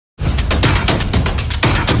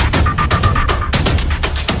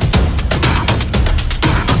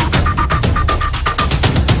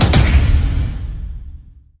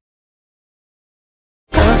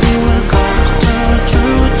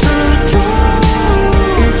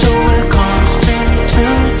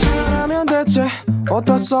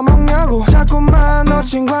어디다 써먹냐고 자꾸만 너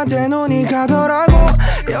친구한테 눈이 가더라고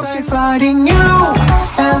역시 fighting you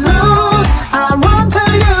and lose I run to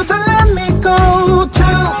you don't let me go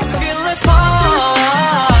too fearless heart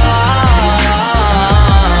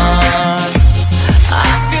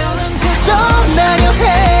I'm feeling good 떠나려 해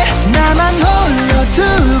나만 홀로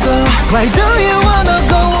두고 Why do you wanna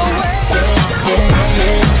go away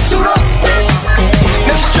수로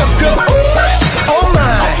Let's just go Oh my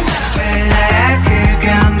몰라 그거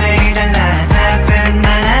매일 달라 답은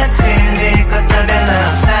하나 틀릴 것도 별로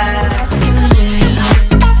없어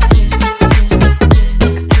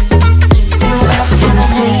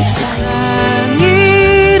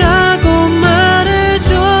아니라고 말해줘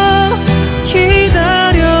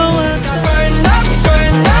기다려와 Burn up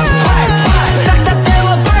burn up 싹 다 태워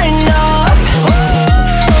burn up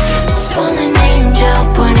Falling angel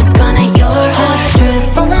wanna gonna your heart drip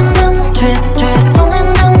falling down drip drip falling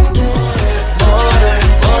down drip 모든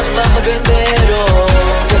맘 먹은 대로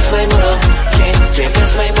가슴에 물어 king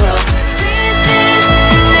가슴에 물어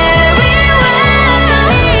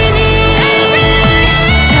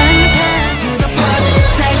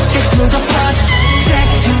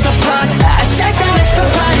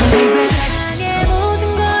세상의 모든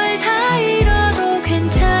걸 다 잃어도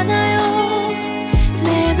괜찮아요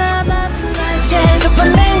내 맘 아픈 걸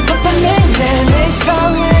내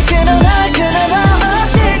성을 끊어라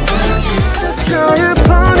저의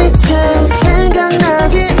ponytail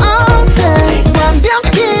생각나기 all day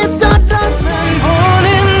완벽히 떨어져 보는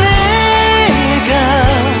내가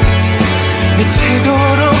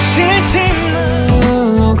미치도록 싫지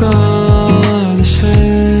가듯이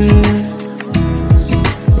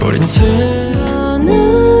우린 너는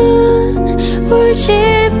울지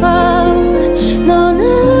마 너는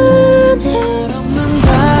해 없는 달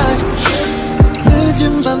늦은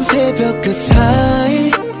밤 새벽 그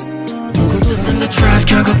사이 누구도 In the trap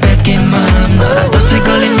결국 뺏긴 맘 너랑 덫에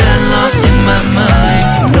걸린 난 lost in my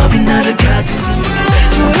mind 너비 나를 가두니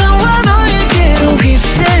돌아와 너에게로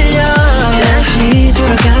휩쓸려 다시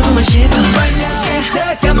돌아가고만 싶어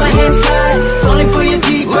Stuck on my inside Falling for you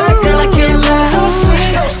deep like a love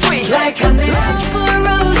So sweet like honey Run for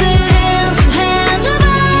roses and two hands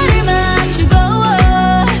발을 맞추고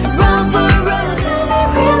Run for roses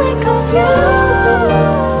I'm really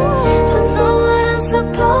confused Don't know what I'm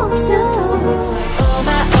supposed to do Oh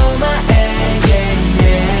my,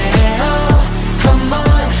 yeah oh, Come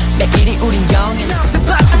on 매일이 우린 영해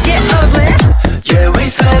About to get ugly Yeah we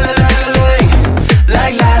slay la la la la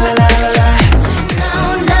Like la la la la la No,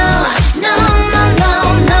 no, no, no, no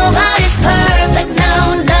Nobody's perfect No,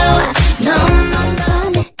 no, no, no,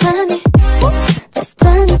 no turn it, just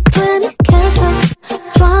turn it, 계속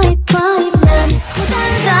Try it, 난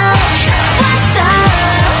부담져 왔어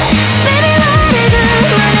Baby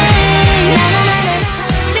말해 그만해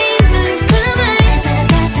믿는 그 말 날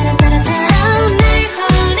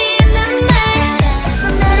홀리는 말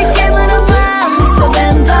나를 깨물어봐 Mr.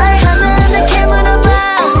 Vampire 하나는 깨물어봐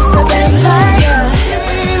Mr. Vampire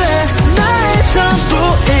나의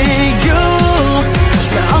전부이유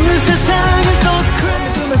나 없는 세상에서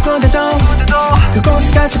꿈을 꿔대도 그곳에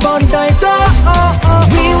갇혀버린다 해도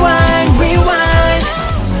Rewind, rewind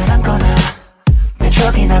안 거나 내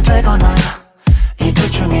적이나 되거나 이 둘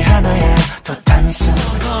중에 하나야 더 단순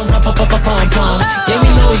Yeah we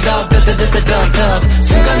know it up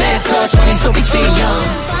순간에 touch 우린 속이지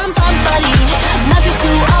빰빰빠리 막을 수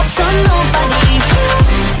없어 nobody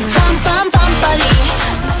빰빰빰빠리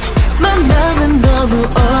만나면 너무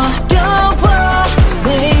어려워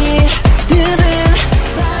내일은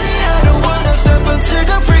I don't wanna stop until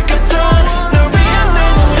the break of dawn 널 위한 내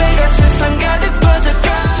노래가 세상 가득 퍼져가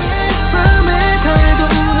밤에 달도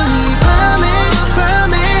우는 이 밤에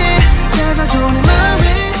찾아줘 내 맘이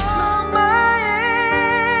You're my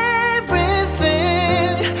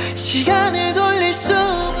everything 시간을 돌릴 수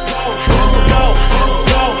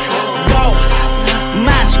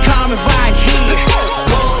Magic coming right here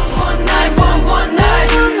One night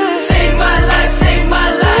Save my life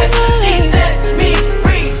She sets me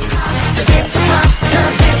free Zip the pop,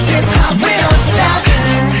 zip pop We don't stop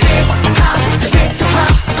Zip the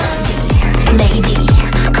pop Lady,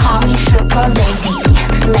 call me super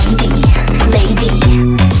lady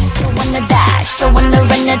You wanna dash, you wanna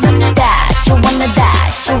run it dash You wanna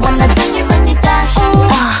dash, you wanna run it dash